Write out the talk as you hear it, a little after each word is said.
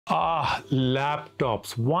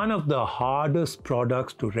Laptops, one of the hardest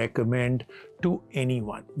products to recommend to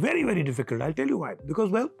anyone. Very, very difficult. I'll tell you why. Because,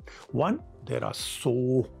 well, one, there are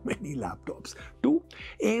so many laptops. Two,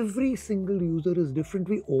 every single user is different.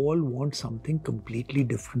 We all want something completely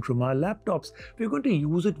different from our laptops. We're going to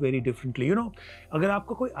use it very differently. You know, अगर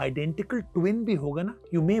आपका कोई identical twin भी होगा ना,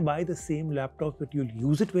 you may buy the same laptop, but you'll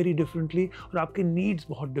use it very differently और आपके needs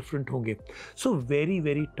बहुत different होंगे. So very,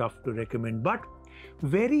 very tough to recommend. But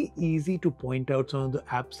very easy to point out some of the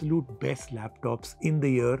absolute best laptops in the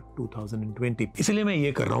year 2020. इसलिए मैं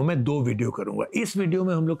ये कर रहा हूँ, मैं दो वीडियो करूँगा. इस वीडियो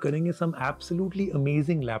में हम लोग करेंगे some absolutely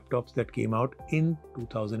amazing laptops that came out in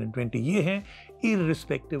 2020. ये हैं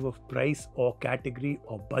irrespective of price or category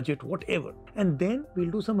or budget, whatever. And then we'll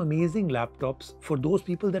do some amazing laptops for those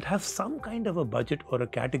people that have some kind of a budget or a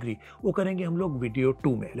category. वो करेंगे हम लोग video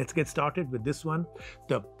 2 में. Let's get started with this one,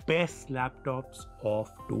 the best laptops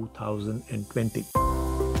of 2020.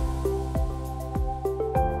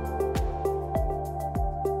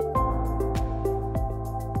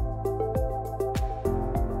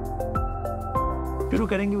 शुरू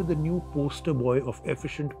करेंगे with the new poster boy of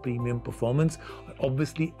efficient premium performance,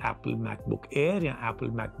 obviously Apple MacBook Air या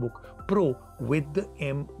Apple MacBook Pro with the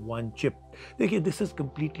M1 chip. देखिए, this has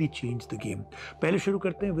completely changed the game. पहले शुरू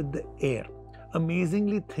करते हैं with the Air.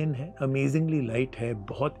 Amazingly thin है, amazingly light है,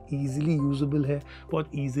 बहुत easily usable है,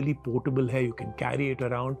 बहुत ईजिली पोर्टेबल है. You can carry it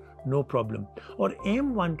around, no problem. और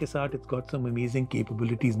M1 के साथ it's got some amazing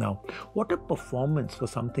capabilities now. What a performance for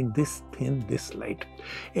something this thin, this light.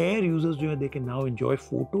 Air users जो है, they can now enjoy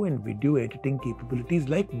photo and video editing capabilities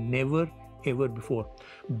like never ever before.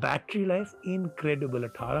 Battery life incredible,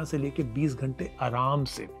 18 से लेके 20 घंटे आराम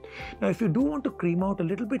से. Now if you do want to cream out a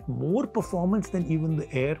little bit more performance than even the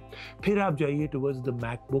Air, फिर आप जाइए towards the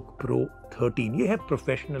MacBook Pro 13. ये है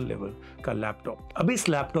प्रोफेशनल लेवल का लैपटॉप. अब इस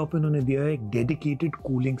लैपटॉप में उन्होंने दिया है एक dedicated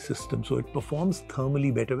cooling system, so it performs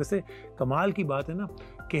thermally better. वैसे कमाल की बात है ना,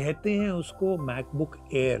 कहते हैं उसको MacBook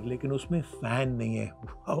Air, लेकिन उसमें फैन नहीं है.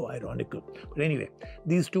 How ironical. But anyway,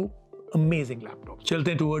 these two amazing laptop.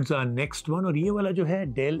 चलते हैं टुवर्ड्स आवर नेक्स्ट वन, और ये वाला जो है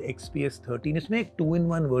Dell XPS 13. इसमें एक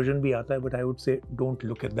 2-in-1 वर्जन भी आता है, but I would say don't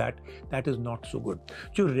look at that, that is not so good.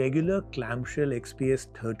 जो रेगुलर क्लैमशेल XPS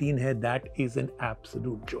 13 है, that is an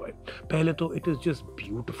absolute Joy. पहले तो it is just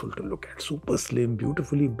beautiful to look at, super slim,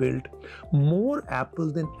 beautifully built, more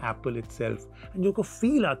Apple then Apple itself. And जो को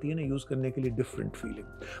feel आती है ना use करने के लिए, डिफरेंट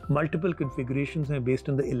फीलिंग. मल्टीपल कॉन्फ़िगरेशंस हैं based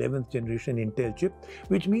on the 11th generation Intel chip,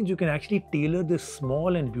 which means you can actually Taylor this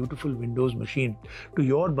small and beautiful Windows machine to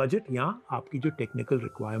your budget या आपकी जो technical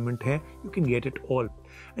requirement है. You can get it all,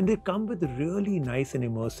 and they come with really nice and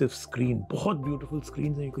immersive screen. बहुत beautiful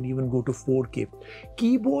screens, and you can even go to 4K.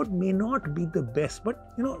 Keyboard may not be the best, but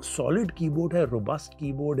you know, solid keyboard है, robust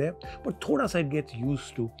keyboard है, but थोड़ा सा it gets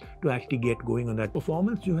used to actually get going on that.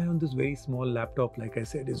 Performance जो है on this very small laptop, like I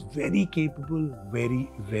said, is very capable, very,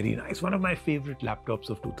 very nice. One of my favorite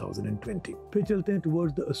laptops of 2020. फिर चलते हैं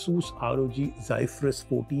towards the ASUS ROG Zephyrus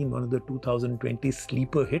 14, one of the 2020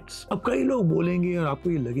 sleeper hits. अब कई लोग बोलेंगे और आपको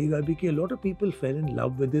ये लगेगा भी कि a lot of people fell in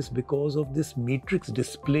love with this because of this matrix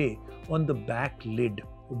display on the back lid.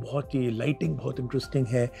 बहुत ये लाइटिंग बहुत इंटरेस्टिंग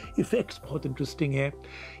है, इफेक्ट्स बहुत इंटरेस्टिंग है.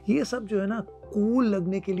 ये सब जो है ना, कूल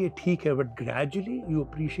लगने के लिए ठीक है, but gradually you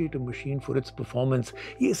appreciate a machine for its performance.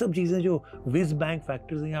 ये सब चीज़ें जो विज बैंक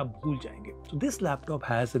फैक्टर्स हैं, आप भूल जाएंगे. So this laptop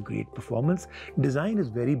has a great performance. Design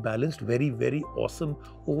is very balanced, very very awesome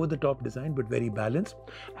over the top design, but very balanced.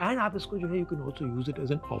 And आप इसको जो है, you can also use it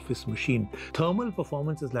as an office machine. Thermal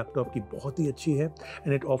performance इस laptop की बहुत ही अच्छी है,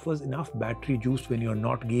 and it offers enough battery juice when you are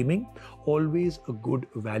not gaming. Always a good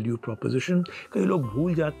value proposition. कई लोग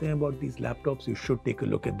भूल जाते हैं about these laptops. You should take a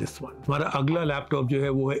look at this one. हमारा अगला लैपटॉप जो है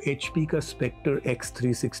वो है HP का Spectre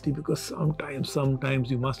X360, because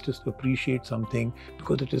sometimes you must just appreciate something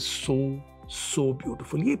because it is so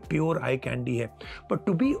beautiful. ये pure eye candy है. But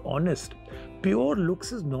to be honest, pure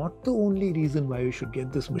looks is not the only reason why you should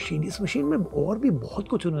get this machine. इस machine में और भी बहुत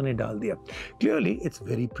कुछ उन्होंने डाल दिया. Clearly, it's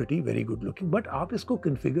very pretty, very good looking. But आप इसको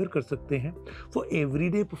configure कर सकते हैं for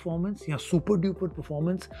everyday performance या super duper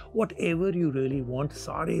performance, whatever you really want.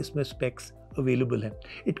 सारे इसमें specs available है.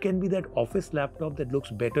 It can be that office laptop that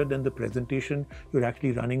looks better than the presentation you're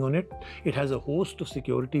actually running on it. It has a host of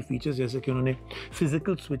security features, जैसे कि उन्होंने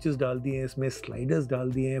physical switches डाल दिए हैं इसमें, sliders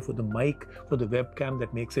डाल दिए हैं for the mic, for the webcam,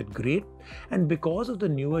 that makes it great. And because of the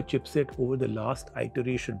newer chipset over the last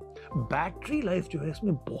iteration, battery life जो है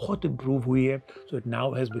इसमें बहुत improve हुई है. So it now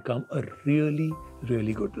has become a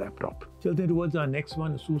really good laptop. चलते हैं towards our next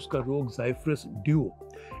one, ASUS का ROG Zephyrus Duo।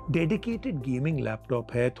 Dedicated gaming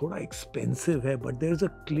laptop है, थोड़ा एक्सपेंसिव है, but there is a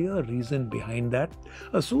clear reason behind that.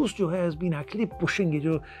 ASUS जो है हैज बीन एक्चुअली पुशिंग, ये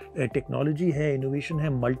जो टेक्नोलॉजी है, इनोवेशन है,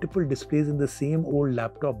 multiple displays in the same old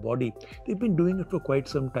laptop body, they been doing it for quite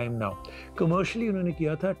some time now. Commercially उन्होंने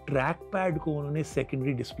किया था, track pad को उन्होंने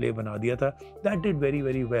सेकेंडरी डिस्प्ले बना दिया था, that did very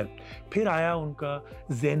very well. फिर आया उनका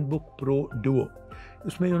ZenBook Pro Duo,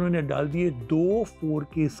 उसमें उन्होंने डाल दिए 2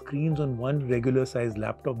 4K screens on one regular size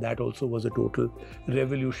laptop, that also was a total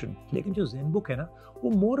revolution. लेकिन जो ZenBook है ना, वो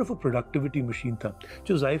more of a productivity machine था।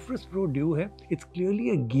 जो Zephyrus Pro Duo है, it's clearly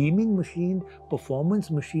a gaming machine,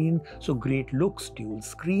 performance machine, so great looks, dual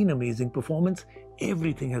screen, amazing performance,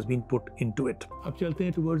 everything has been put into it। अब चलते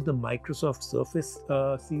हैं towards the Microsoft Surface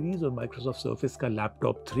series और Microsoft Surface का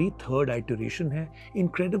Laptop 3 third iteration है।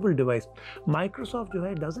 Incredible device। Microsoft जो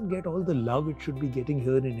है doesn't get all the love it should be getting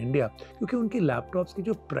here in India, क्योंकि उनके लैपटॉप्स की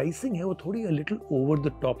जो प्राइसिंग है वो थोड़ी a little over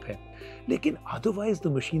the top है, लेकिन otherwise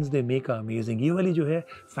the machines they make are amazing। ये वाली जो है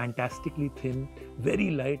fantastically thin,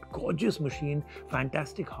 very light, gorgeous machine,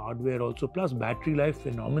 fantastic hardware also, plus battery life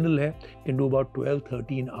phenomenal है, can do about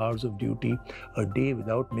 12-13 hours of duty a day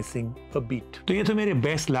without missing a beat। तो ये तो मेरे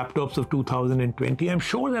best laptops of 2020। I am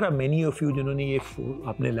sure there are many of you जिन्होंने ये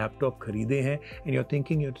अपने laptop खरीदे हैं and you are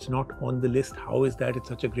thinking it's not on the list, how is that, it's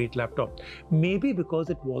such a great laptop. May be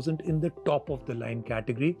because it wasn't in the top of the line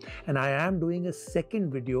category, and I am doing a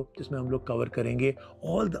second video जिसमें हम लोग cover करेंगे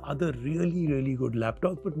all the other really really good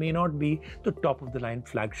laptops, but may not be the top of the line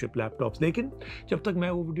flagship laptops. लेकिन जब तक मैं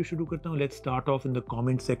वो video शुरू करता हूँ, let's start of in the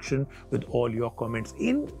comment section with all your comments.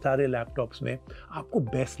 इन सारे लैपटॉप्स में आपको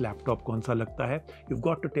बेस्ट लैपटॉप कौन सा लगता है? You've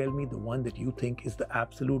got to tell me the one that you think is the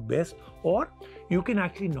absolute best, or you can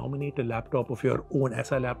actually nominate a laptop of your own,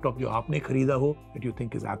 ऐसा laptop जो आपने खरीदा हो that you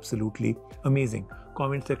think is absolutely amazing।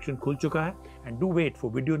 Comment section खुल चुका है, and do wait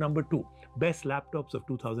for video number 2, best laptops of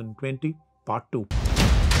 2020 part 2।